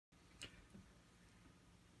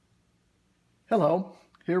Hello,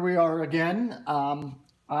 here we are again.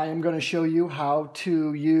 I am going to show you how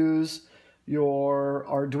to use your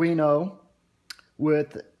Arduino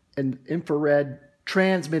with an infrared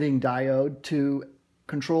transmitting diode to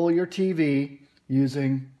control your TV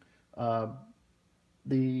using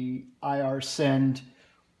the IR send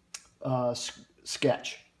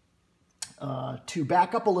sketch. To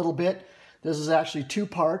back up a little bit, this is actually two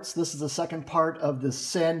parts. This is the second part of the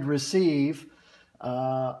send receive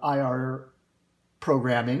IR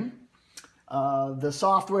programming. The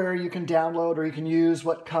software you can download, or you can use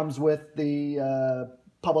what comes with the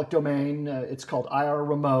public domain. It's called IR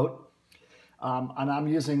Remote, and I'm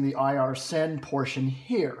using the IR Send portion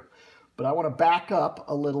here. But I want to back up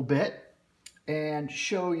a little bit and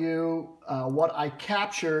show you what I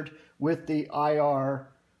captured with the IR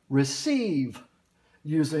Receive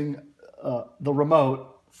using the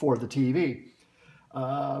remote for the TV.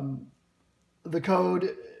 The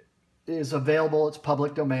code is available, it's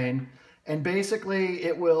public domain, and basically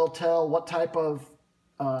it will tell what type of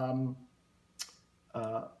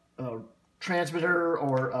transmitter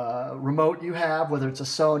or remote you have, whether it's a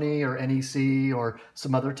Sony or NEC or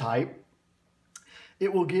some other type.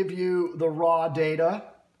 It will give you the raw data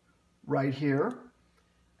right here,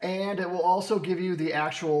 and it will also give you the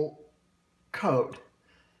actual code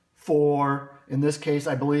for, in this case,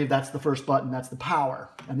 I believe that's the first button, that's the power,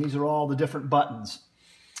 and these are all the different buttons.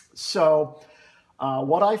 So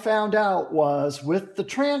what I found out was with the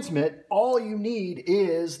transmit, all you need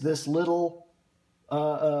is this little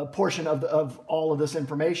portion of all of this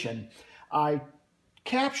information. I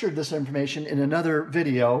captured this information in another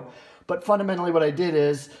video, but fundamentally what I did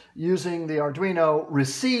is, using the Arduino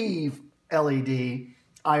receive LED,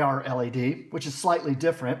 IR LED, which is slightly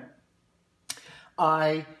different,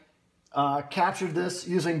 I captured this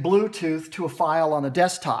using Bluetooth to a file on the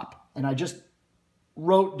desktop, and I just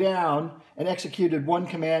wrote down and executed one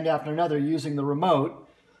command after another using the remote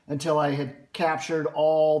until I had captured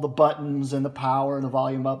all the buttons and the power and the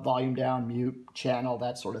volume up, volume down, mute, channel,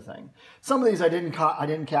 that sort of thing. Some of these I didn't capture. I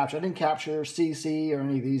didn't capture CC or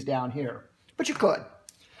any of these down here, but you could.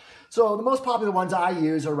 So the most popular ones I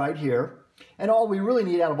use are right here, and all we really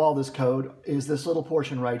need out of all this code is this little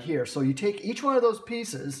portion right here. So you take each one of those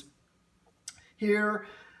pieces here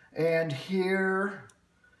and here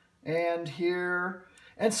and here,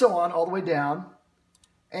 and so on, all the way down,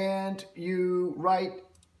 and you write,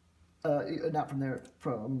 not from there,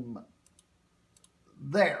 from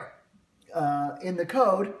there. In the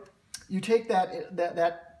code, you take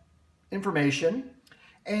that information,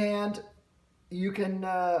 and you can,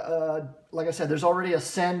 like I said, there's already a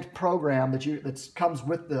send program that comes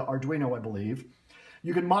with the Arduino, I believe.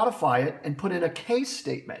 You can modify it and put in a case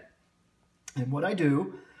statement. And what I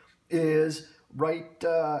do is write,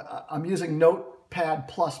 I'm using Notepad++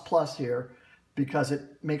 here because it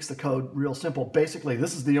makes the code real simple. Basically,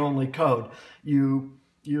 this is the only code. You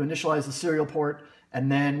initialize the serial port, and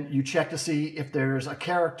then you check to see if there's a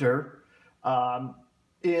character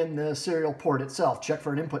in the serial port itself. Check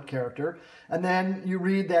for an input character, and then you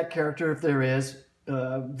read that character, if there is,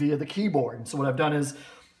 via the keyboard. And so what I've done is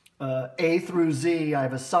A through Z,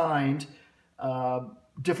 I've assigned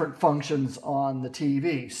different functions on the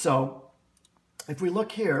TV. So if we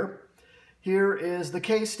look here, here is the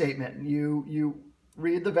case statement. You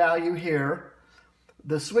read the value here.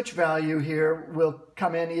 The switch value here will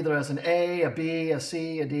come in either as an A, a B, a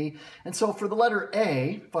C, a D. And so for the letter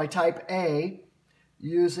A, if I type A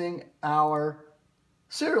using our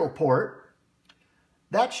serial port,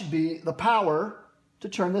 that should be the power to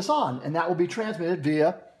turn this on. And that will be transmitted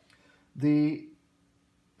via the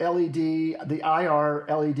LED, the IR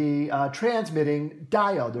LED transmitting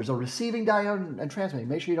diode. There's a receiving diode and transmitting.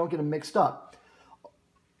 Make sure you don't get them mixed up.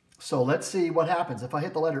 So let's see what happens. If I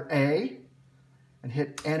hit the letter A and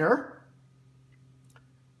hit enter,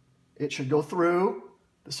 it should go through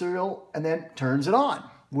the serial and then turns it on,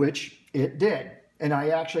 which it did. And I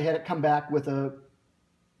actually had it come back with the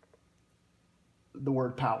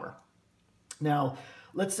word power. Now,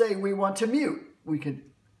 let's say we want to mute. We could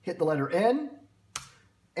hit the letter N,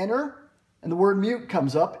 enter, and the word mute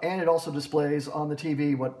comes up, and it also displays on the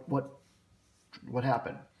TV what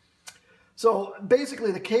happened. So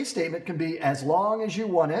basically the case statement can be as long as you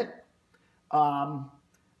want it.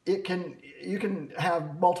 You can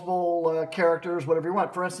have multiple characters, whatever you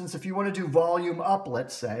want. For instance, if you want to do volume up,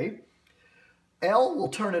 let's say, L will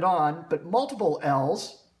turn it on, but multiple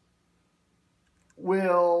L's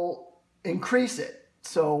will increase it.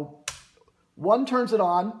 So one turns it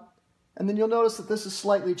on, and then you'll notice that this is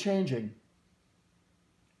slightly changing.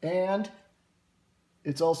 And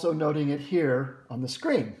it's also noting it here on the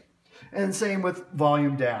screen. And same with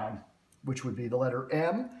volume down. which would be the letter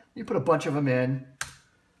M. You put a bunch of them in.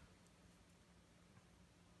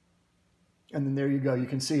 And then there you go. You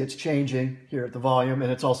can see it's changing here at the volume,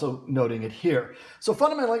 and it's also noting it here. So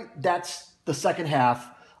fundamentally, that's the second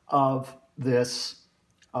half of this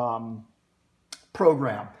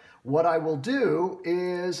program. What I will do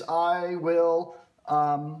is I will,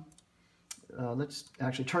 let's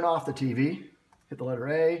actually turn off the TV, hit the letter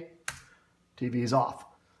A, TV is off.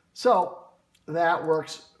 So that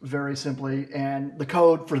works very simply, and the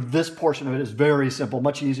code for this portion of it is very simple,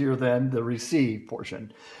 much easier than the receive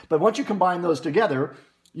portion. But once you combine those together,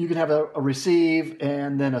 you can have a receive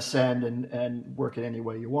and then a send and work it any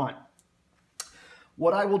way you want.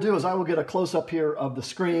 What I will do is I will get a close-up here of the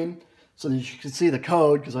screen so that you can see the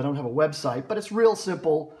code, because I don't have a website, but it's real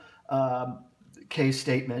simple case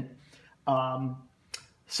statement.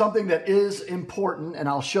 Something that is important, and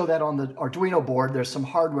I'll show that on the Arduino board, there's some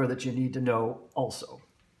hardware that you need to know also.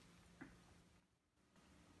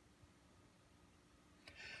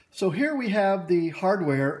 So here we have the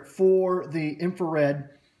hardware for the infrared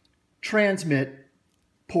transmit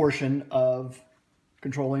portion of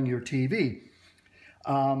controlling your TV.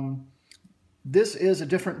 This is a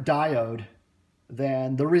different diode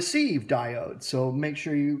than the receive diode, so make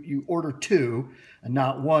sure you order 2 and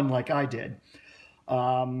not 1 like I did.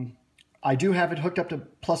 I do have it hooked up to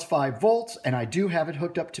 +5 volts, and I do have it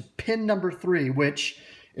hooked up to pin number 3, which,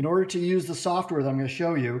 in order to use the software that I'm going to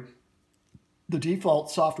show you, the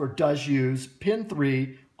default software does use pin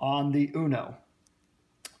 3 on the Uno.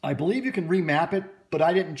 I believe you can remap it, but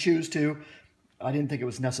I didn't choose to. I didn't think it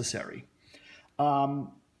was necessary.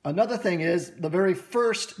 Another thing is, the very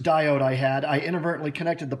first diode I had, I inadvertently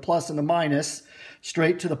connected the plus and the minus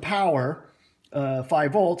straight to the power,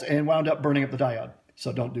 5 volts, and wound up burning up the diode.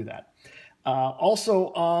 So don't do that.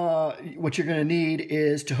 Also, what you're going to need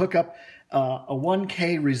is to hook up a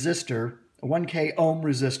 1K resistor, a 1K ohm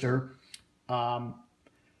resistor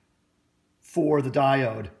for the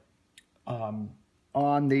diode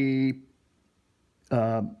on the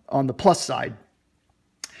plus side.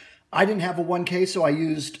 I didn't have a 1K, so I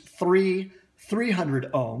used 300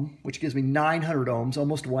 ohm, which gives me 900 ohms,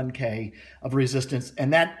 almost 1K of resistance,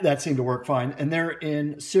 and that seemed to work fine. And they're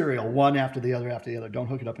in serial, one after the other after the other. Don't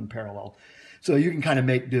hook it up in parallel. So you can kind of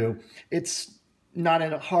make do. It's not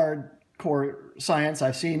a hardcore science.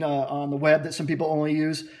 I've seen on the web that some people only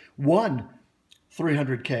use one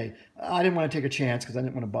 300K. I didn't want to take a chance because I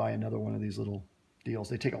didn't want to buy another one of these little deals.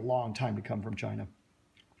 They take a long time to come from China.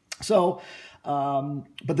 So,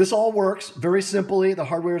 but this all works very simply. The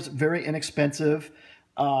hardware is very inexpensive.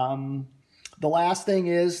 The last thing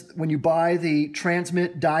is, when you buy the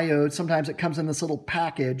transmit diode, sometimes it comes in this little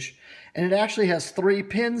package, and it actually has 3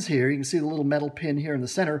 pins here. You can see the little metal pin here in the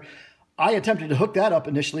center. I attempted to hook that up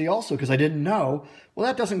initially also because I didn't know. Well,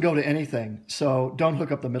 that doesn't go to anything, so don't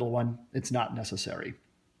hook up the middle one. It's not necessary.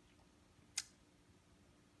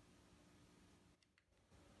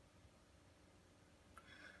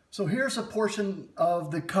 So here's a portion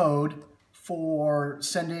of the code for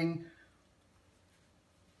sending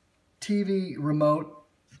TV remote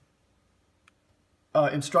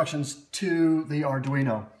instructions to the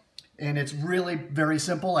Arduino. And it's really very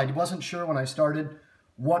simple. I wasn't sure when I started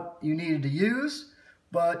what you needed to use,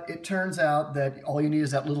 but it turns out that all you need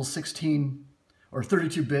is that little 16 or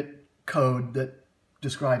 32-bit code that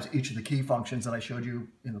describes each of the key functions that I showed you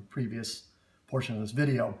in the previous portion of this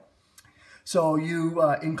video. So you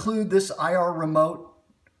include this IR remote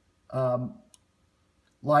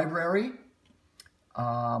library.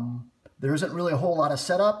 There isn't really a whole lot of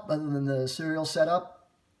setup other than the serial setup.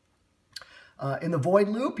 In the void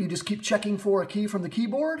loop, you just keep checking for a key from the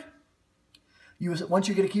keyboard. Once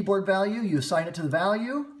you get a keyboard value, you assign it to the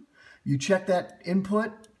value. You check that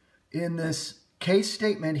input in this case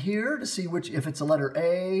statement here to see if it's a letter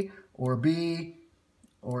A or a B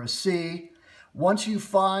or a C. Once you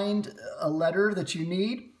find a letter that you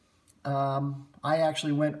need, I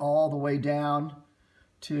actually went all the way down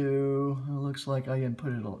to, it looks like I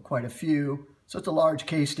inputted quite a few, so it's a large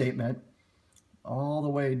case statement, all the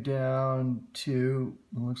way down to,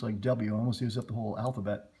 it looks like W, I almost used up the whole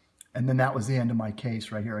alphabet. And then that was the end of my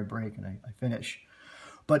case right here. I break and I finish.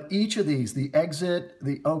 But each of these, the exit,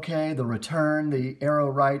 the OK, the return, the arrow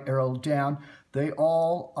right, arrow down, they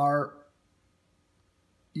all are,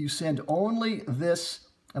 you send only this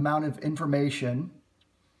amount of information,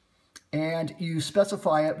 and you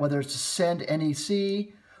specify it whether it's send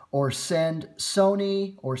NEC or send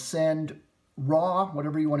Sony or send RAW,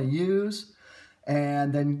 whatever you want to use.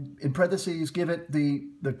 And then in parentheses, give it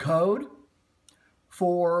the code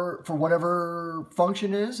for whatever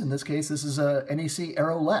function is. In this case, this is a NEC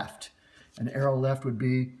arrow left. And arrow left would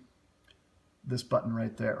be this button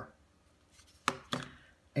right there.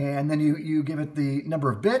 And then you give it the number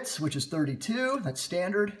of bits, which is 32. That's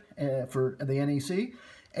standard for the NEC.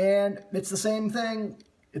 And it's the same thing.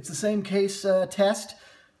 It's the same case test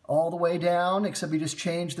all the way down, except you just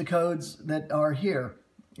change the codes that are here.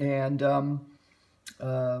 And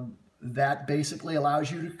that basically allows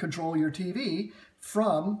you to control your TV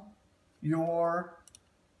from your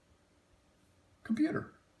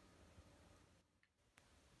computer.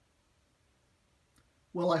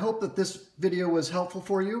 Well, I hope that this video was helpful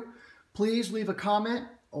for you. Please leave a comment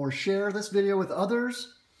or share this video with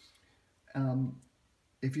others.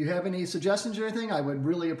 If you have any suggestions or anything, I would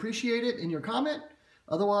really appreciate it in your comment.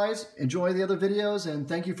 Otherwise, enjoy the other videos and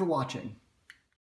thank you for watching.